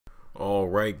All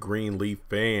right, Greenleaf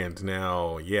fans.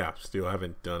 Now, yeah, still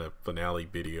haven't done a finale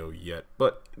video yet,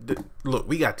 but look,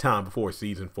 we got time before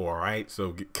season 4, all right?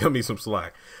 So cut me some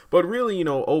slack. But really,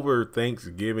 over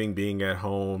Thanksgiving, being at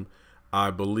home, I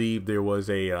believe there was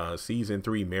a season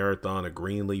 3 marathon of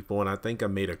Greenleaf on. I think I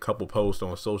made a couple posts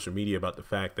on social media about the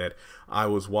fact that I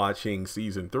was watching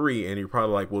season 3, and you're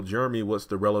probably like, well, Jeremy, what's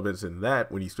the relevance in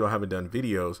that when you still haven't done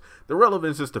videos? The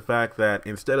relevance is the fact that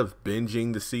instead of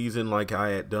binging the season like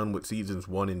I had done with seasons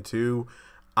 1 and 2,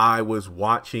 I was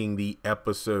watching the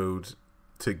episodes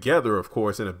together, of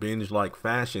course, in a binge-like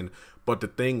fashion. But the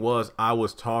thing was, I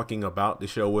was talking about the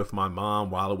show with my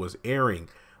mom while it was airing.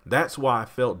 That's why I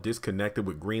felt disconnected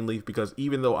with Greenleaf, because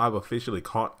even though I've officially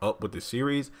caught up with the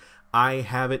series, I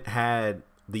haven't had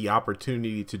the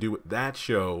opportunity to do with that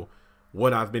show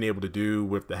what I've been able to do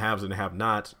with the haves and the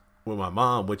have-nots with my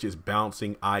mom, which is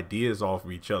bouncing ideas off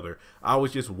of each other. I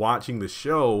was just watching the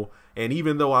show, and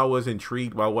even though I was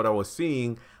intrigued by what I was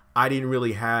seeing, I didn't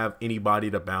really have anybody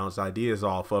to bounce ideas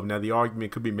off of. Now, the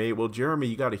argument could be made, well, Jeremy,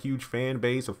 you got a huge fan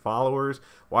base of followers.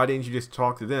 Why didn't you just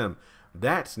talk to them?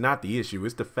 That's not the issue.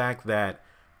 It's the fact that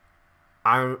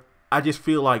I just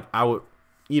feel like I would,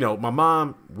 my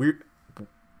mom,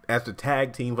 as the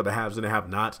tag team for the haves and the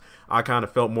have-nots, I kind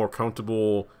of felt more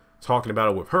comfortable talking about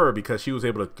it with her because she was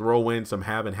able to throw in some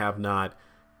have and have-not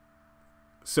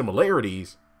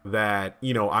similarities that,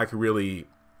 I could really,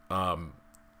 I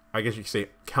guess you could say,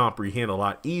 comprehend a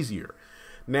lot easier.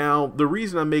 Now, the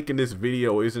reason I'm making this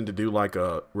video isn't to do like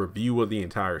a review of the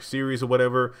entire series or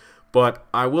whatever, but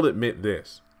I will admit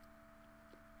this.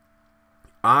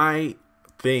 I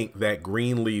think that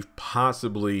Greenleaf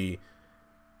possibly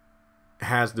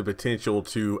has the potential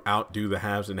to outdo the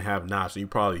haves and the have-nots. So you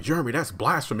probably, Jeremy, that's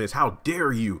blasphemous. How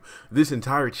dare you? This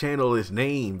entire channel is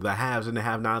named the Haves and the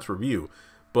Have-Nots Review.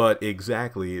 But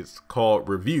exactly, it's called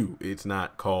Review. It's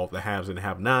not called the Haves and the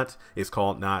Have-Nots. It's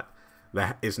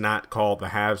not called the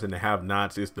Haves and the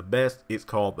Have-Nots It's the Best. It's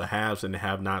called the Haves and the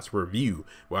Have-Nots Review,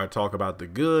 where I talk about the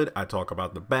good, I talk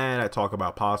about the bad, I talk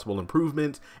about possible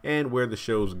improvements, and where the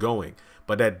show's going.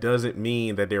 But that doesn't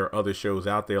mean that there are other shows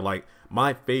out there. Like,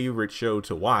 my favorite show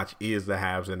to watch is the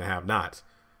Haves and the Have-Nots,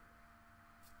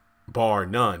 bar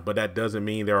none. But that doesn't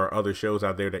mean there are other shows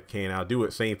out there that can outdo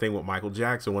it. Same thing with Michael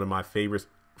Jackson, one of my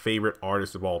favorite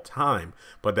artists of all time.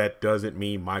 But that doesn't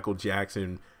mean Michael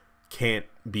Jackson can't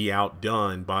be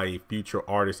outdone by a future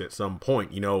artist at some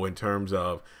point, in terms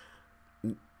of,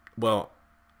 well,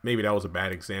 maybe that was a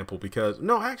bad example because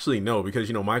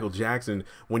because Michael Jackson,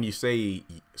 when you say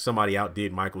somebody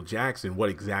outdid Michael Jackson, what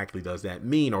exactly does that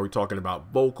mean? Are we talking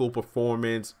about vocal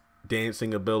performance,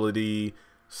 dancing ability,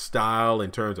 style in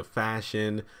terms of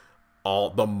fashion, all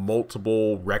the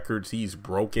multiple records he's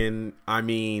broken? I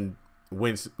mean,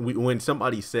 when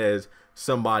somebody says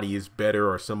somebody is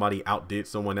better or somebody outdid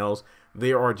someone else,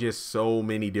 there are just so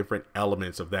many different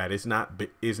elements of that. It's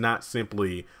not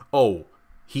simply, oh,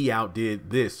 he outdid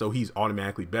this, so he's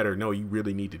automatically better. No, you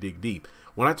really need to dig deep.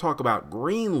 When I talk about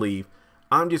Greenleaf,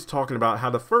 I'm just talking about how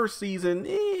the first season,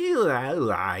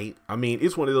 I mean,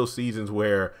 it's one of those seasons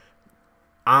where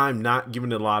I'm not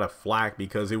giving it a lot of flack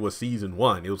because it was season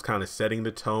 1. It was kind of setting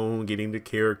the tone, getting the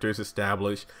characters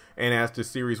established. And as the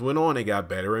series went on, it got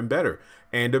better and better.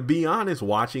 And to be honest,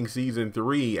 watching season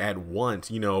 3 at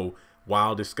once,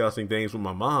 while discussing things with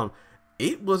my mom,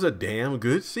 it was a damn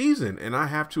good season. And I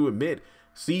have to admit,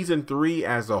 season 3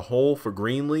 as a whole for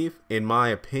Greenleaf, in my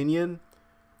opinion,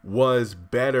 was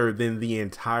better than the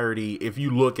entirety if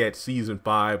you look at season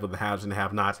 5 of the Haves and the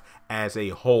Have-Nots as a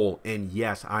whole. And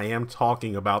yes, I am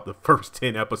talking about the first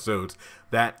 10 episodes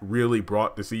that really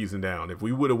brought the season down. If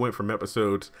we would have went from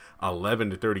episodes 11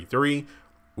 to 33,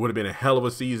 would have been a hell of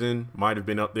a season. Might have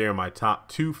been up there in my top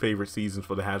 2 favorite seasons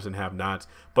for the Haves and Have-Nots,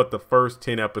 but the first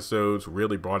 10 episodes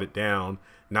really brought it down.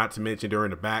 Not to mention during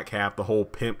the back half, the whole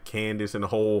Pimp Candace and the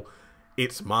whole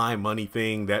It's My Money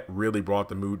thing that really brought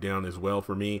the mood down as well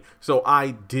for me. So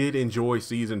I did enjoy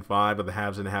season 5 of the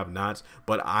Haves and the Have-Nots,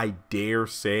 but I dare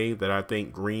say that I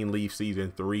think Greenleaf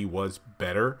season 3 was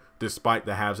better, despite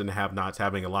the Haves and the Have-Nots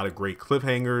having a lot of great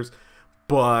cliffhangers.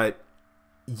 But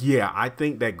yeah, I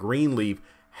think that Greenleaf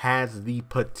has the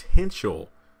potential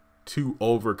to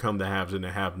overcome the Haves and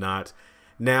the Have-Nots.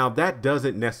 Now, that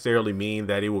doesn't necessarily mean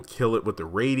that it will kill it with the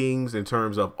ratings in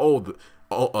terms of,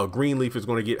 Greenleaf is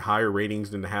going to get higher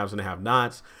ratings than the Haves and the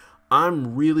Have-Nots.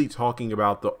 I'm really talking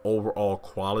about the overall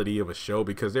quality of a show,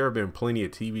 because there have been plenty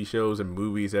of TV shows and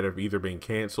movies that have either been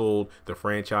canceled, the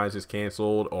franchise is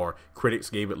canceled, or critics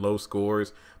gave it low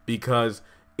scores because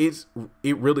it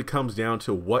really comes down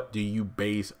to, what do you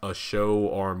base a show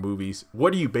or movies,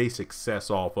 what do you base success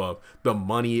off of? The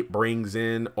money it brings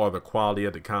in or the quality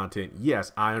of the content?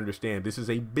 Yes, I understand this is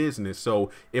a business, so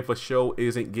if a show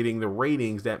isn't getting the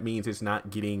ratings, that means it's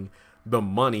not getting the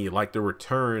money, like the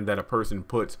return that a person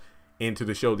puts into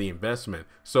the show, the investment.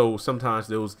 So sometimes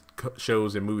those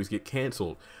shows and movies get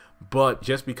canceled. But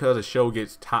just because a show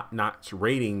gets top-notch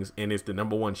ratings and it's the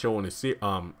 #1 show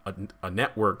on a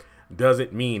network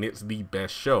doesn't mean it's the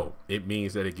best show. It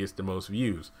means that it gets the most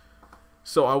views.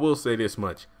 So I will say this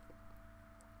much.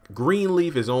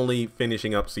 Greenleaf is only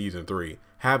finishing up season 3.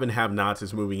 Have and Have Nots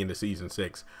is moving into season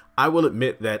 6. I will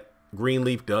admit that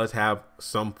Greenleaf does have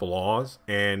some flaws.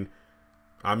 And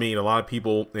I mean, a lot of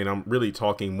people, and I'm really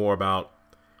talking more about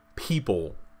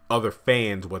people, other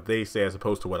fans, what they say as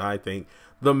opposed to what I think.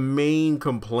 The main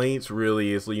complaints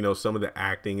really is, you know, some of the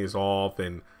acting is off,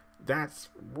 and that's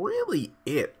really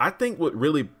it. I think what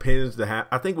really pins the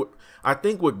I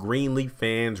think what Greenleaf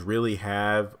fans really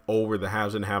have over the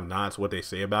Haves and Have-Nots, what they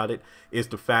say about it, is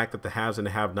the fact that the Haves and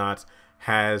the Have-Nots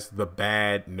has the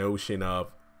bad notion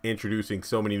of introducing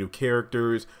so many new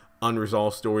characters,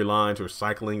 unresolved storylines, or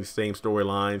cycling the same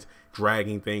storylines,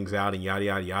 dragging things out, and yada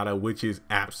yada yada, which is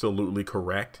absolutely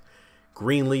correct.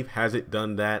 Greenleaf hasn't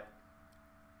done that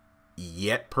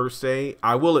yet per se.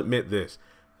 I will admit this.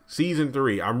 Season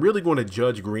 3, I'm really going to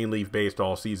judge Greenleaf based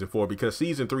off season 4, because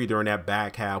season 3 during that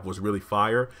back half was really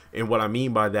fire. And what I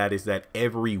mean by that is that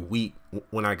every week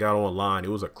when I got online,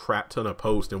 it was a crap ton of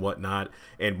posts and whatnot,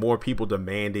 and more people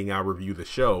demanding I review the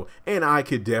show. And I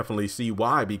could definitely see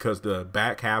why, because the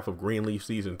back half of Greenleaf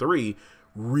season 3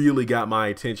 really got my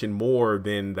attention more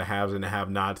than the Haves and the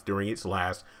Have-Nots during its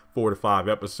last 4 to 5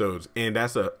 episodes. And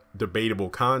that's a debatable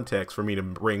context for me to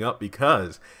bring up,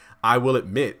 because I will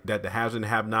admit that the Haves and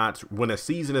Have-Nots, when a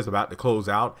season is about to close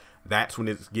out, that's when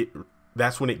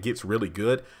it gets really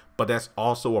good. But that's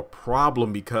also a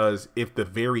problem, because if the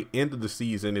very end of the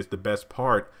season is the best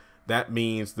part, that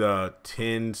means the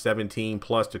 10, 17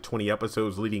 plus to 20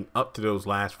 episodes leading up to those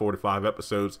last 4 to 5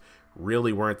 episodes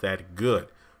really weren't that good.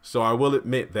 So I will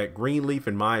admit that Greenleaf,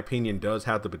 in my opinion, does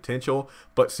have the potential,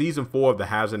 but season 4 of the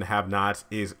Haves and Have-Nots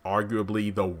is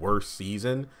arguably the worst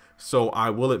season. So I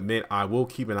will admit, I will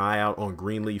keep an eye out on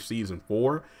Greenleaf season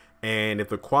 4. And if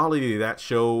the quality of that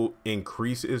show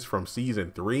increases from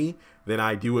season 3, then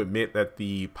I do admit that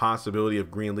the possibility of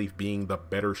Greenleaf being the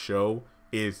better show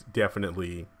is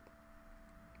definitely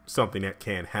something that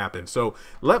can happen. So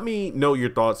let me know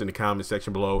your thoughts in the comment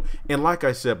section below. And like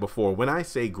I said before, when I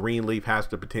say Greenleaf has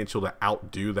the potential to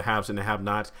outdo the Haves and the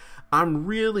Have-Nots, I'm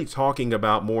really talking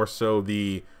about more so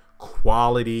the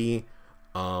quality,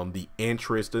 the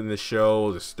interest in the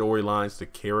show, the storylines, the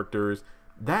characters.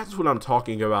 That's what I'm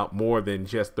talking about more than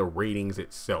just the ratings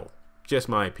itself. Just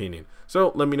my opinion.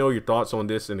 So let me know your thoughts on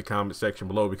this in the comment section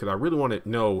below, because I really want to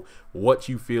know what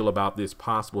you feel about this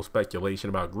possible speculation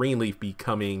about Greenleaf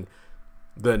becoming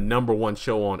the #1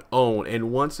 show on OWN.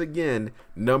 And once again,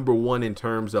 #1 in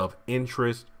terms of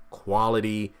interest,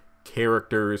 quality,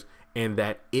 characters, and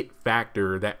that it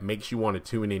factor that makes you want to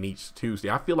tune in each Tuesday.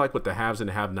 I feel like with the Haves and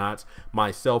the Have-Nots,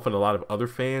 myself and a lot of other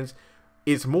fans,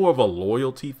 it's more of a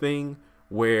loyalty thing,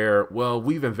 where, well,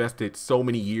 we've invested so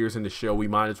many years in the show, we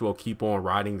might as well keep on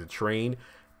riding the train.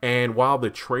 And while the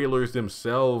trailers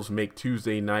themselves make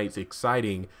Tuesday nights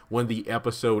exciting, when the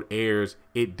episode airs,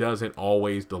 it doesn't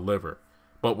always deliver.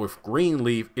 But with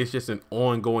Greenleaf, it's just an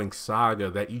ongoing saga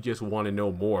that you just want to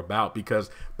know more about,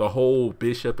 because the whole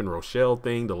Bishop and Rochelle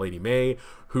thing, the Lady May,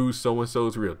 who's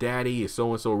so-and-so's real daddy, is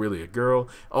so-and-so really a girl?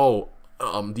 Oh,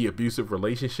 the abusive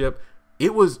relationship.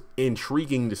 It was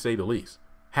intriguing to say the least.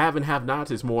 Have and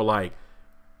Have-Nots is more like,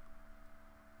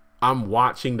 I'm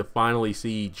watching to finally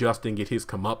see Justin get his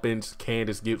comeuppance,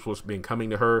 Candace gets what's been coming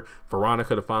to her,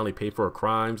 Veronica to finally pay for her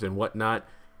crimes and whatnot.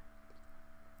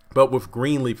 But with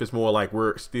Greenleaf, it's more like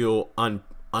we're still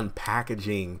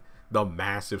unpackaging the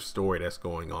massive story that's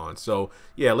going on. So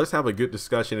yeah, let's have a good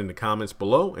discussion in the comments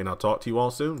below, and I'll talk to you all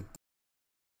soon.